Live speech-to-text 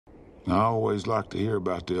I always like to hear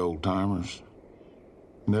about the old-timers.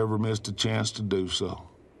 Never missed a chance to do so.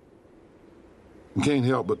 You can't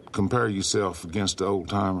help but compare yourself against the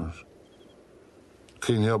old-timers.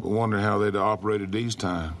 Can't help but wonder how they'd have operated these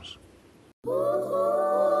times.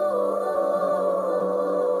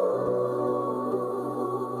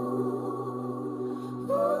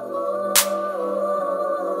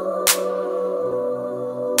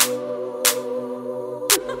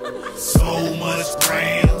 So much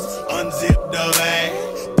grams, unzip the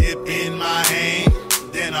bag, dip in my hand,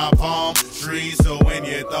 then I palm trees. So when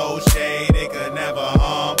you throw shade, it could never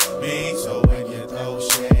harm me. So when you throw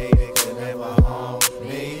shade, it could never harm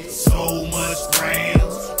me. So much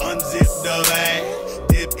grams, unzip the bag,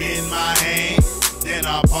 dip in my hand, then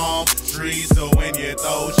I palm trees. So when you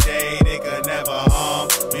throw shade, it could never harm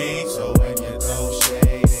me. So when you throw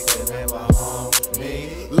shade, it could never harm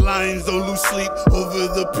me. Lions don't lose sleep over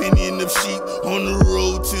the opinion of sheep. On the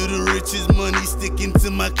road to the riches, money sticking to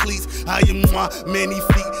my cleats. I am many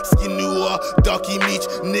feet, skin noir, darky meat.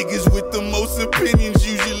 Niggas with the most opinions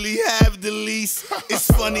usually have the least. It's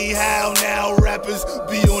funny how now rappers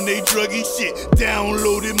be on they druggy shit.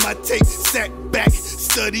 Downloaded my tape, sat back,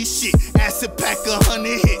 study shit. Acid pack 100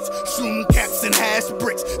 hits, shroom caps and hash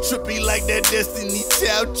bricks. Trippy like that Destiny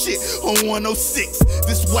Child chick on 106.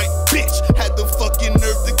 This white bitch had the fucking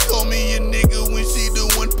nerve to call me a nigga when she the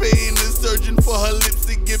one paying the surgeon for her lips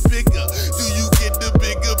to get bigger. Do you get the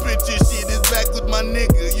bigger picture? Shit is back with my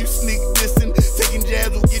nigga. You sneak dissing, taking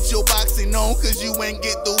jabs will get your boxing on, cause you ain't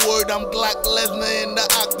get the word. I'm Glock Lesnar in the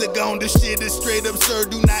octagon. This shit is straight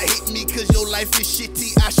absurd. Do not hit me cause your life is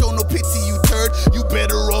shitty. I show no pity, you turd. You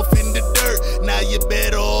better off in the dirt. Now you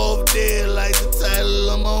better off dead like the title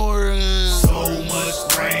of my work. So much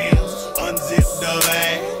grams, unzip the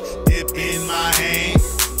bag, dip in my hand,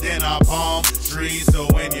 then I palm trees. So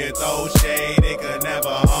when you throw shade, it could never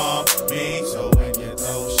harm me. So when you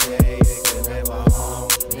throw shade, it could never harm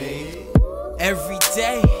me. Every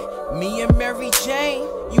day, me and Mary Jane.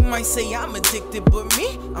 You might say I'm addicted, but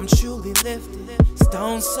me, I'm truly lifted.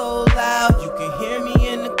 Stone so loud, you can hear me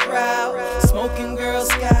in the crowd. Smoking Girl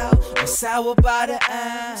Scout, I'm sour by the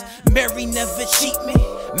eyes. Mary never cheat me.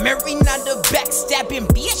 Mary not a backstabbing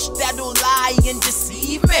bitch that'll lie and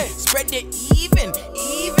deceive me. Spread it even.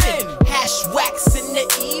 Hash wax in the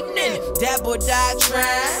evening. Dab or die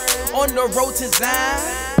trying on the road to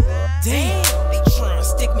Zion. Damn, they tryna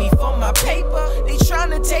stick me for my paper. They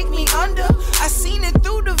tryna take me under. I seen it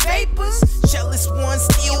through the vapors. Jealous ones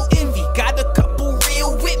still envy. Got a couple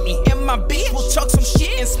real with me. And my bitch will chuck some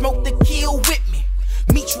shit and smoke the kill with me.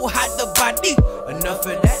 Meat will hide the body. Enough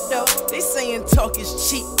of that though. They saying talk is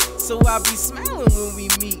cheap, so I be smiling when we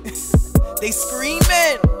meet. They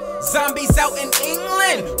screaming. Zombies out in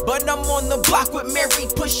England, but I'm on the block with Mary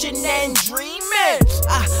pushing and dreaming.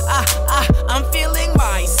 I'm feeling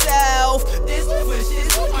myself. This push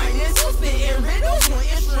is finest, spitting riddles, more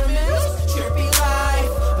instrumentals. Trippy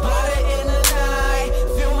life, butter in the night.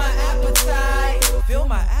 Feel my appetite, feel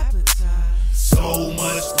my appetite. So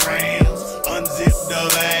much grams, unzip the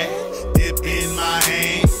bag, dip in my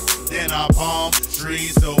hand, then I palm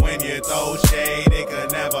trees. So when you throw shade, it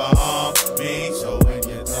could never harm me. So when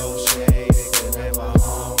you throw shade, it could never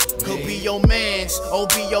harm me. Could be your mans, or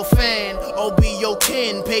be your fan, or be your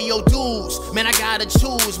kin, pay your dues. Man, I gotta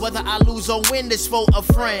choose whether I lose or win this for a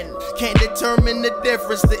friend. Can't determine the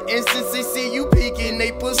difference. The instant they see you peeking,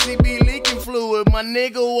 they pussy be leaking fluid. My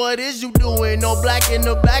nigga, what is you doing? No black in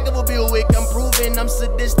the back of a Buick. I'm proving I'm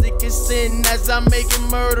sadistic as sin as I'm making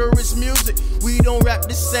murderous music. We don't rap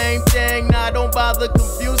the same thing, nah, don't bother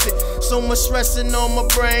confuse it. So much stressing on my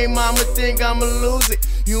brain, mama think I'ma lose it.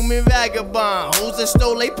 Human vagabond, hoes that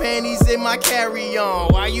stole they panties in my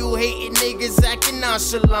carry-on. Why you hating niggas acting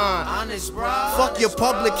nonchalant? Honest, bro. Fuck your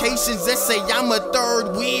publications that say I'm a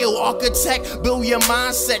third wheel architect. Build your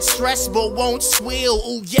mindset, stress but won't swill.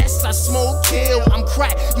 Ooh yes, I smoke kill. I'm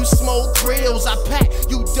crack, you smoke grills. I pack,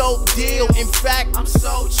 you dope deal. In fact, I'm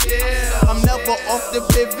so chill. I'm never off the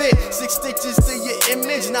pivot. 6 stitches to your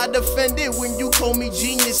image, not offended when you call me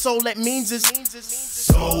genius. All that means is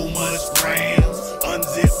so much grams,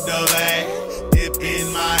 unzip the bag, dip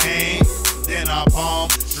in my hand, then I palm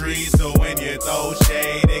trees. So when you throw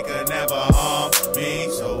shade,